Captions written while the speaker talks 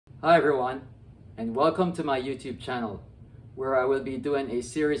Hi everyone, and welcome to my YouTube channel, where I will be doing a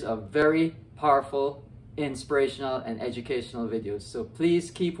series of very powerful, inspirational, and educational videos. So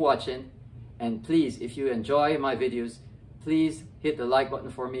please keep watching, and please, if you enjoy my videos, please hit the like button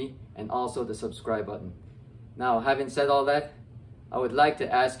for me and also the subscribe button. Now, having said all that, I would like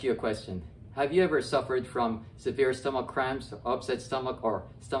to ask you a question. Have you ever suffered from severe stomach cramps, upset stomach, or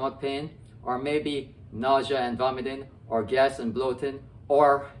stomach pain, or maybe nausea and vomiting, or gas and bloating,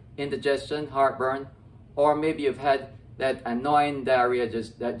 or indigestion, heartburn, or maybe you've had that annoying diarrhea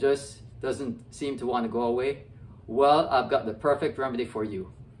that just doesn't seem to want to go away? Well, I've got the perfect remedy for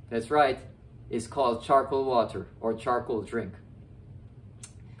you. That's right, it's called charcoal water or charcoal drink.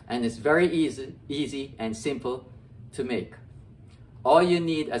 And it's very easy and simple to make. All you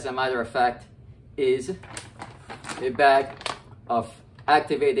need, as a matter of fact, is a bag of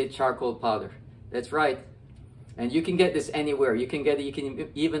activated charcoal powder. That's right. And you can get this anywhere. You can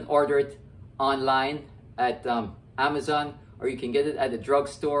even order it online at Amazon, or you can get it at the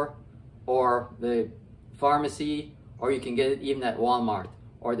drugstore or the pharmacy, or you can get it even at Walmart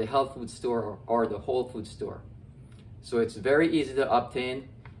or the health food store or the Whole Food store. So it's very easy to obtain.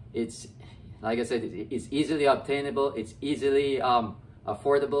 It's, like I said, it's easily obtainable, it's easily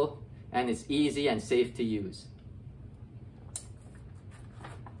affordable, and it's easy and safe to use.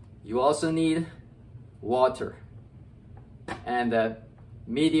 You also need water and a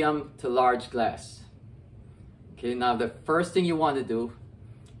medium to large glass. Okay, now the first thing you want to do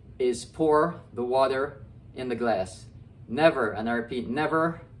is pour the water in the glass. Never, and I repeat,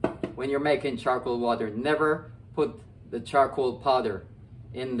 never, when you're making charcoal water, never put the charcoal powder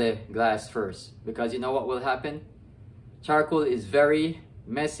in the glass first, because you know what will happen? Charcoal is very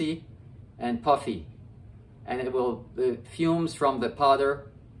messy and puffy, and the fumes from the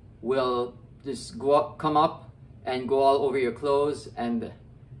powder will just come up and go all over your clothes and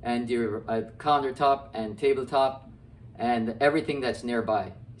your countertop and tabletop and everything that's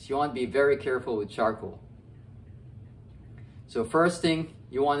nearby. So you want to be very careful with charcoal. So first thing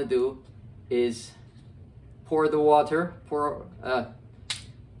you want to do is pour the water,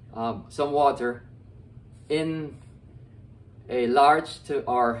 some water in a large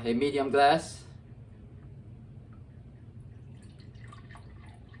or a medium glass.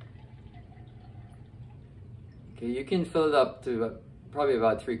 Okay, you can fill it up to probably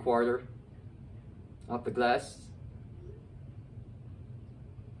about 3/4 of the glass.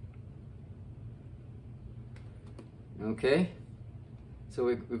 Okay, so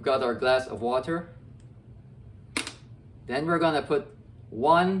we've got our glass of water. Then we're gonna put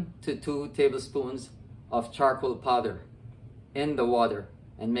 1 to 2 tablespoons of charcoal powder in the water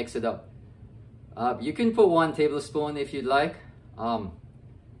and mix it up. You can put 1 tablespoon if you'd like,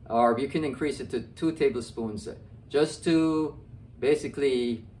 or you can increase it to 2 tablespoons just to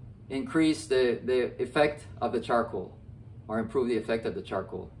basically increase the effect of the charcoal, or improve the effect of the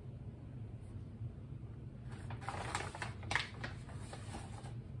charcoal.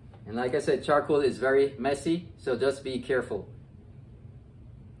 And like I said, charcoal is very messy, so just be careful.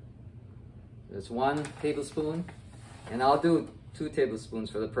 There's 1 tablespoon, and I'll do 2 tablespoons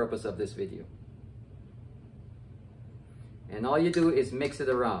for the purpose of this video. And all you do is mix it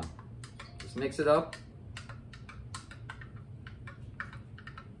around. Just mix it up.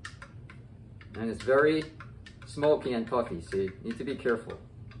 And it's very smoky and puffy, so you need to be careful.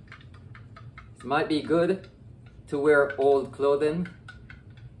 It might be good to wear old clothing,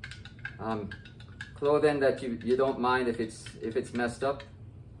 clothing that you don't mind if it's messed up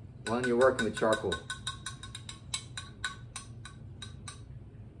when you're working with charcoal.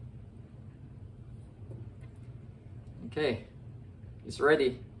 Okay, it's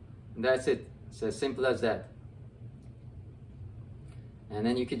ready, and that's it. It's as simple as that. And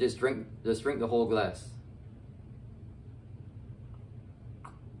then you can just drink the whole glass.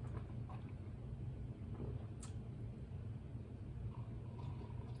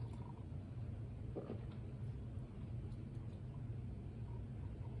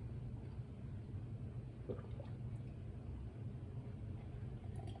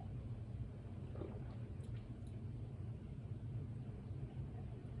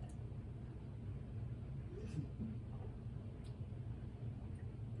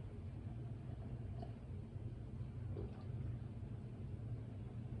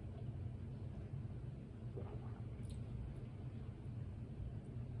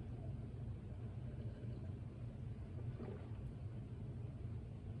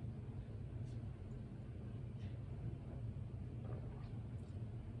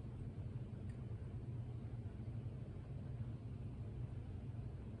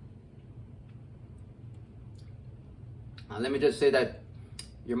 Let me just say that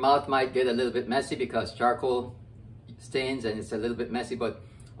Your mouth might get a little bit messy because charcoal stains and it's a little bit messy, but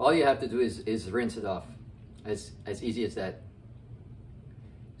all you have to do is rinse it off. As easy as that.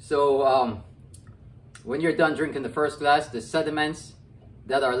 So when you're done drinking the first glass, the sediments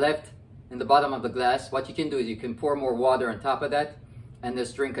that are left in the bottom of the glass, what you can do is you can pour more water on top of that and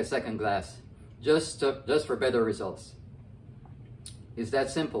just drink a second glass, just for better results. It's that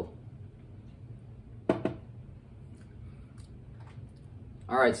simple.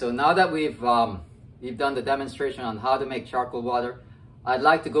 All right, so now that we've done the demonstration on how to make charcoal water, I'd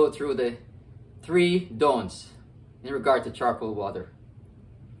like to go through the 3 don'ts in regard to charcoal water.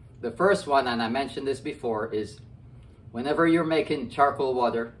 The first one, and I mentioned this before, is whenever you're making charcoal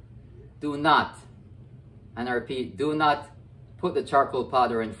water, do not, and I repeat, do not put the charcoal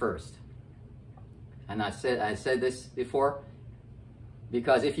powder in first. And I said this before,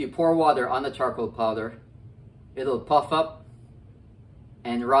 because if you pour water on the charcoal powder, it'll puff up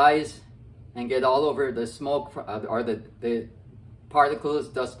and rise and get all over the smoke or the particles,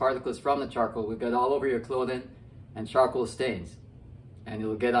 dust particles from the charcoal will get all over your clothing and charcoal stains. And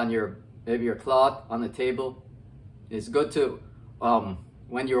it'll get on maybe your cloth on the table. It's good to,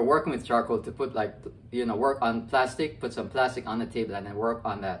 when you're working with charcoal, to put work on plastic, put some plastic on the table and then work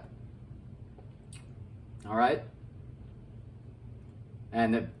on that. All right?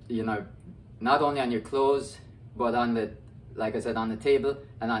 And, not only on your clothes, but on the, like I said, on the table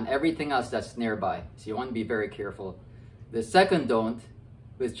and on everything else that's nearby. So you want to be very careful. The second don't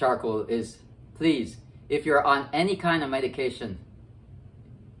with charcoal is, please, if you're on any kind of medication,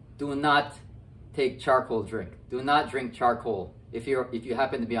 do not take charcoal drink. Do not drink charcoal if you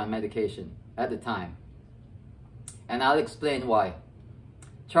happen to be on medication at the time. And I'll explain why.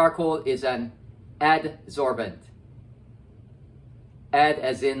 Charcoal is an adsorbent. Add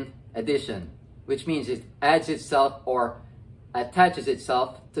as in addition, which means it adds itself or attaches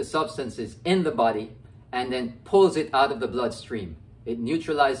itself to substances in the body and then pulls it out of the bloodstream. It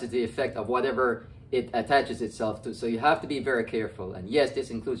neutralizes the effect of whatever it attaches itself to. So you have to be very careful. And yes, this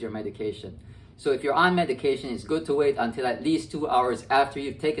includes your medication. So if you're on medication, it's good to wait until at least 2 hours after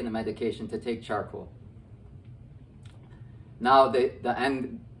you've taken the medication to take charcoal. Now,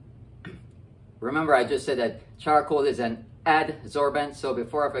 and remember I just said that charcoal is an adsorbent. So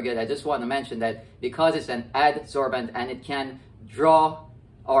before I forget, I just want to mention that because it's an adsorbent and it can draw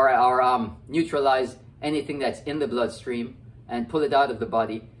or neutralize anything that's in the bloodstream and pull it out of the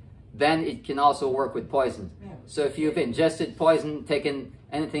body, then it can also work with poison. So if you've ingested poison, taken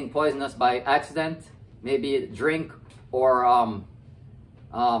anything poisonous by accident, maybe a drink or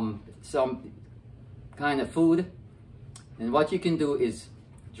some kind of food, and what you can do is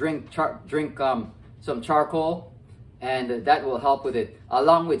drink some charcoal, and that will help with it,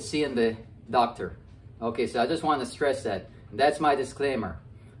 along with seeing the doctor. Okay, so I just want to stress that. That's my disclaimer.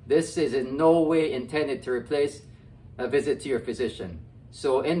 This is in no way intended to replace a visit to your physician.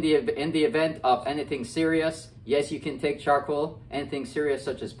 So in the event of anything serious, yes, you can take charcoal, anything serious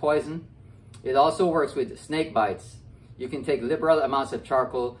such as poison. It also works with snake bites. You can take liberal amounts of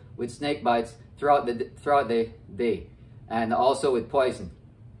charcoal with snake bites throughout the day, and also with poison.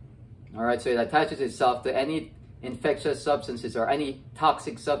 All right, so it attaches itself to any infectious substances or any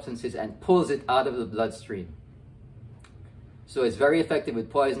toxic substances and pulls it out of the bloodstream. So it's very effective with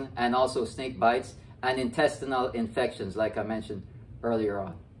poison and also snake bites and intestinal infections, like I mentioned earlier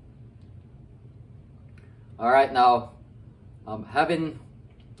on. All right, now having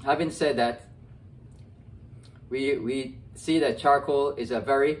said that, we see that charcoal is a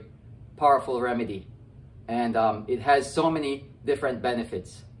very powerful remedy, and it has so many different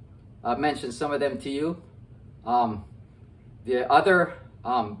benefits. I've mentioned some of them to you. The other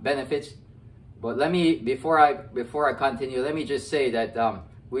benefits, but before I continue, let me just say that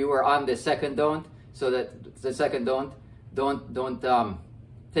we were on the second don't. So that the second don't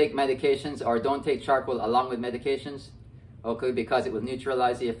take medications, or don't take charcoal along with medications, okay, because it will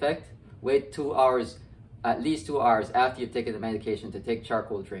neutralize the effect. Wait 2 hours, at least 2 hours after you've taken the medication to take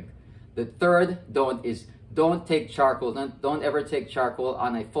charcoal drink. The third don't is don't take charcoal, don't ever take charcoal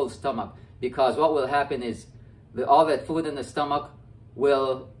on a full stomach, because what will happen is all that food in the stomach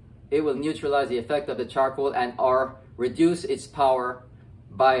will neutralize the effect of the charcoal and or reduce its power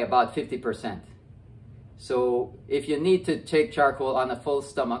by about 50%. So if you need to take charcoal on a full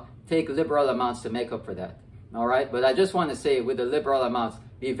stomach, take liberal amounts to make up for that. All right, but I just want to say with the liberal amounts,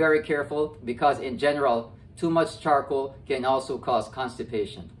 be very careful, because in general, too much charcoal can also cause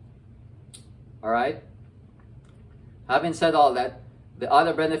constipation. All right. Having said all that, the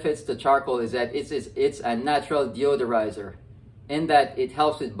other benefits to charcoal is that it's a natural deodorizer, in that it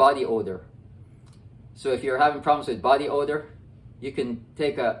helps with body odor. So if you're having problems with body odor, you can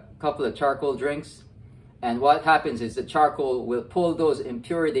take a couple of charcoal drinks, and what happens is the charcoal will pull those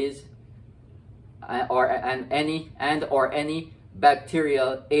impurities or any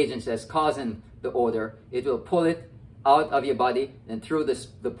bacterial agents that's causing the odor. It will pull it out of your body and through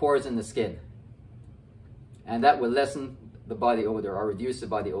the pores in the skin, and that will lessen the body odor or reduce the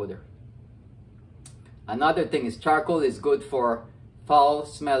body odor. Another thing is charcoal is good for foul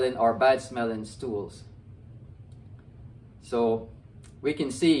smelling or bad smelling stools. So we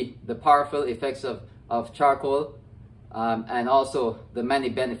can see the powerful effects of charcoal and also the many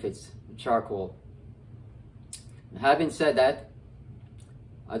benefits of charcoal. Having said that,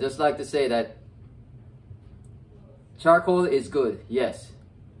 I'd just like to say that charcoal is good, yes.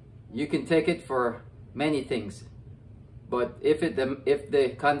 You can take it for many things. But if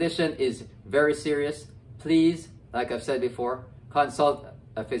the condition is very serious, please, like I've said before, consult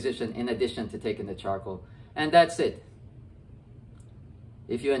a physician in addition to taking the charcoal. And that's it.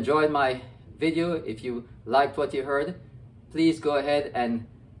 If you enjoyed my video, if you liked what you heard, please go ahead and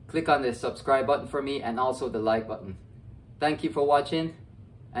click on the subscribe button for me and also the like button. Thank you for watching,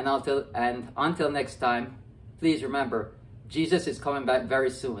 and until next time, please remember, Jesus is coming back very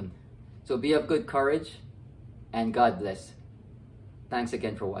soon. So be of good courage, and God bless. Thanks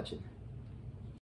again for watching.